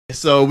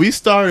So we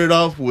started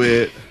off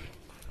with,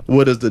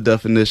 what is the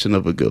definition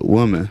of a good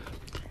woman?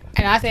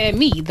 And I said,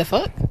 me, the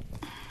fuck?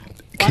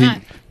 Why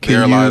not?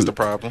 There lies the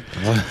problem.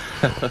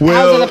 How's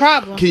it the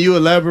problem? Can you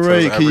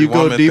elaborate? Can you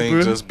go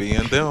deeper? Just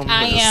being them.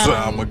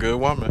 I'm a good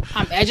woman.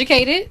 I'm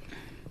educated.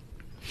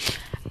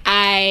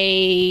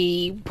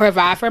 I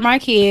provide for my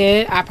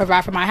kid. I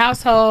provide for my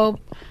household.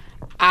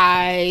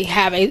 I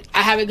have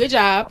a good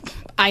job.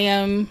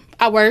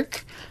 I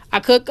work. I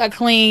cook. I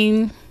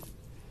clean.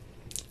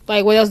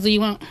 Like, what else do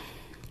you want?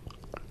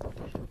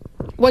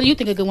 What do you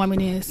think a good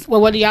woman is? Well,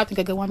 what do y'all think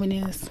a good woman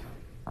is?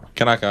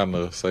 Can I kind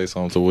of say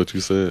something to what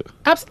you said?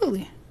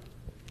 Absolutely.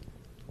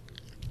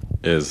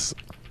 Is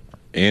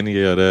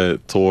any of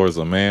that towards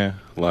a man?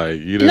 Like,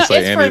 you didn't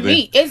say anything? No, it's for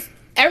me. It's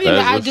everything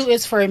that I do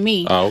is for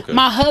me. Oh, okay.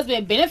 My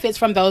husband benefits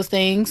from those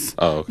things.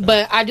 Oh, okay.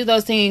 But I do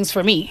those things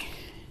for me.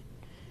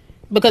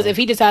 Because if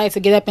he decides to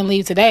get up and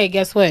leave today,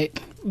 guess what?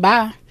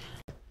 Bye.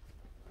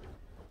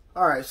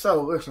 All right,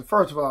 so listen,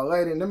 first of all,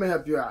 lady, let me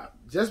help you out.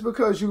 Just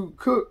because you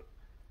cook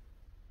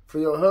for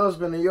your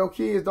husband and your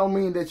kids don't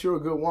mean that you're a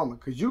good woman.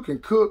 Because you can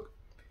cook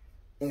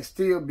and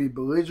still be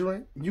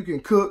belligerent. You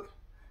can cook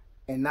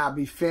and not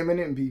be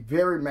feminine and be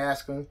very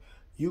masculine.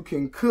 You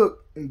can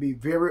cook and be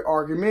very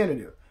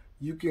argumentative.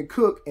 You can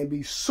cook and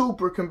be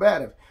super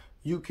combative.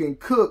 You can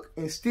cook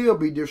and still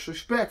be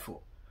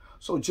disrespectful.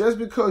 So just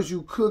because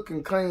you cook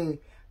and clean,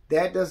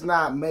 that does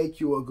not make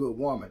you a good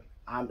woman.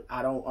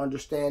 I don't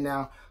understand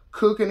now.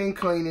 Cooking and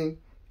cleaning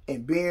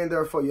and being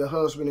there for your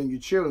husband and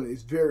your children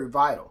is very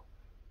vital.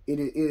 It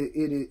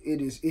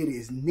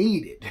is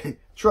needed.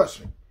 Trust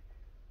me.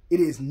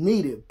 It is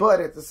needed. But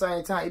at the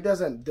same time, it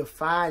doesn't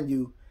define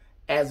you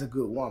as a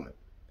good woman.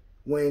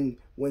 When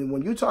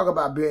you talk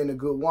about being a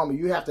good woman,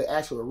 you have to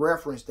actually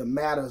reference the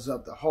matters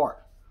of the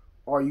heart.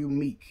 Are you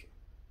meek?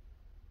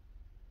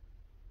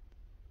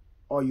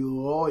 Are you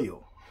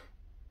loyal?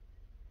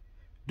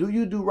 Do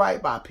you do right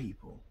by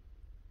people?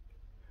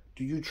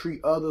 Do you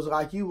treat others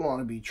like you want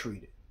to be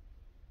treated?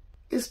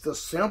 It's the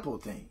simple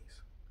things.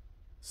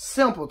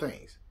 Simple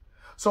things.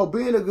 So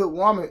being a good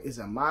woman is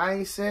a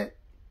mindset,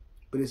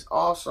 but it's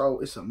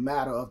a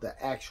matter of the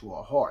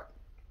actual heart.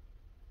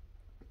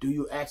 Do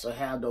you actually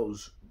have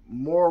those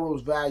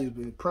morals, values,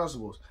 and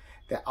principles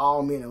that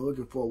all men are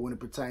looking for when it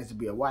pertains to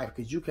be a wife?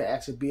 Because you can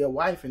actually be a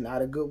wife and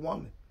not a good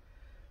woman.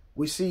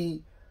 We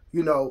see,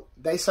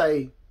 they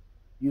say,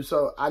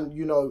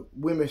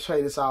 women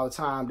say this all the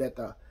time that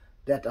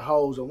the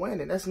hoes are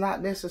winning. That's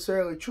not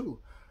necessarily true,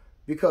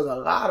 because a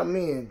lot of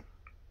men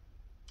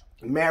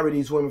marry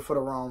these women for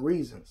the wrong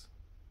reasons.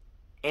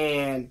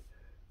 And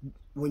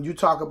when you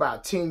talk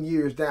about 10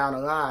 years down the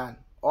line,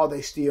 are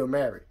they still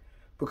married?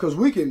 Because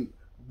we can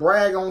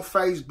brag on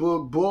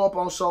Facebook, blow up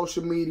on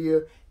social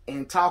media,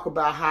 and talk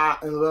about how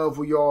in love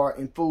we are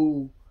and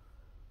fool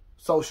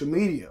social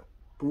media.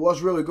 But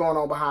what's really going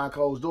on behind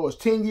closed doors?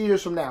 10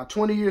 years from now,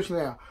 20 years from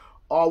now,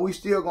 are we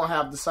still going to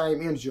have the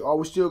same energy? Are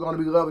we still going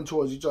to be loving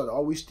towards each other?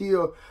 Are we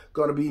still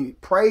going to be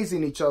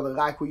praising each other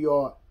like we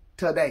are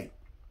today?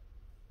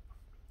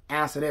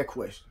 Answer that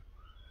question.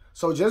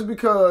 So just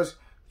because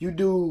you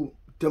do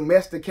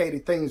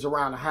domesticated things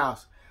around the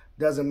house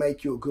doesn't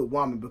make you a good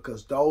woman,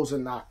 because those are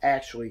not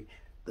actually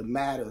the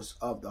matters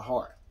of the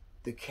heart,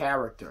 the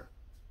character,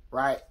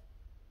 right?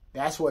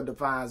 That's what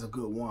defines a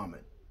good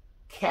woman.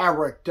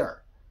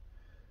 Character.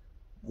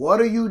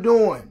 What are you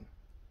doing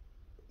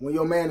when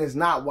your man is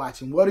not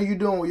watching? What are you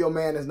doing when your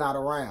man is not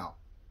around?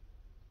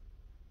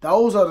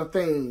 Those are the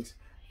things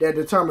that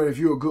determine if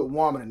you're a good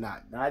woman or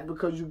not. Not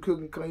because you cook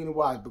and clean and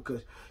wash,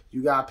 because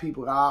you got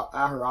people out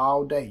here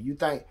all day. You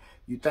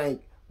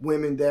think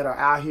women that are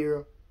out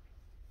here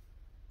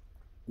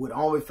with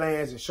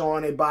OnlyFans and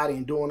showing their body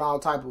and doing all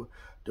type of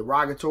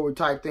derogatory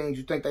type things,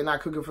 you think they're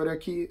not cooking for their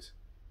kids?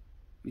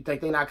 You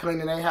think they're not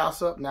cleaning their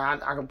house up? Now,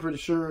 I'm pretty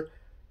sure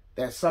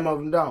that some of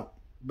them don't,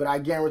 but I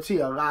guarantee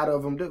a lot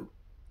of them do.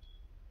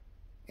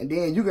 And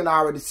then you can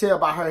already tell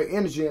by her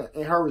energy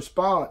and her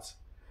response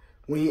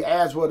when he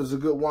asks what is a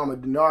good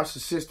woman, the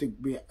narcissistic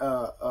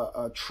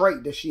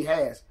trait that she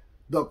has.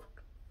 Look,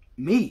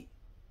 me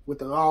with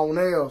the long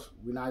nails,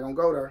 we're not going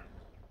to go there.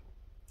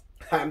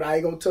 I'm not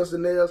even going to touch the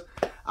nails.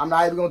 I'm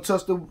not even going to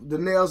touch the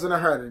nails in her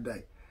hair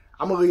today.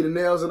 I'm going to leave the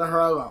nails in her hair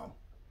alone.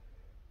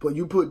 But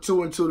you put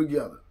two and two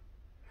together.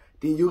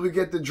 Then you look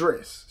at the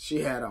dress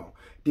she had on.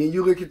 Then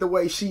you look at the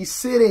way she's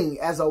sitting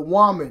as a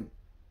woman.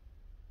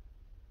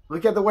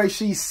 Look at the way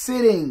she's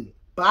sitting.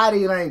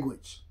 Body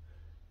language.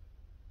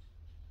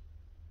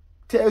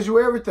 Tells you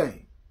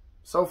everything.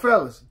 So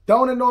fellas,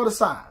 don't ignore the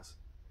signs.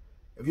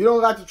 If you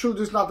don't like the truth,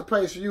 it's not the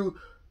place for you.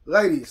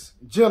 Ladies,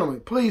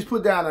 gentlemen, please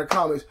put down in the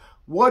comments,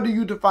 what do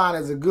you define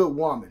as a good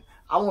woman?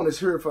 I want to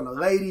hear from the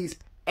ladies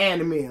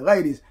and the men.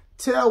 Ladies,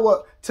 tell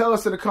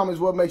us in the comments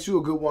what makes you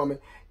a good woman,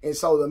 and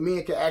so the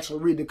men can actually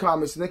read the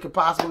comments and they can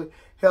possibly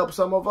help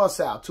some of us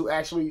out to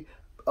actually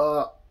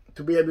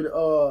to be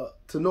able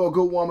to know a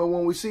good woman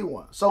when we see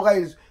one. So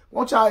ladies,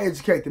 won't y'all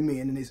educate the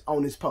men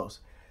on this post?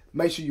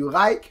 Make sure you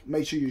like,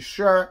 make sure you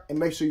share, and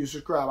make sure you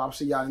subscribe. I'll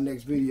see y'all in the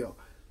next video.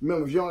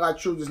 Remember, if you don't like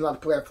truth, it's not a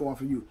platform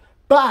for you.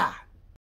 Bye!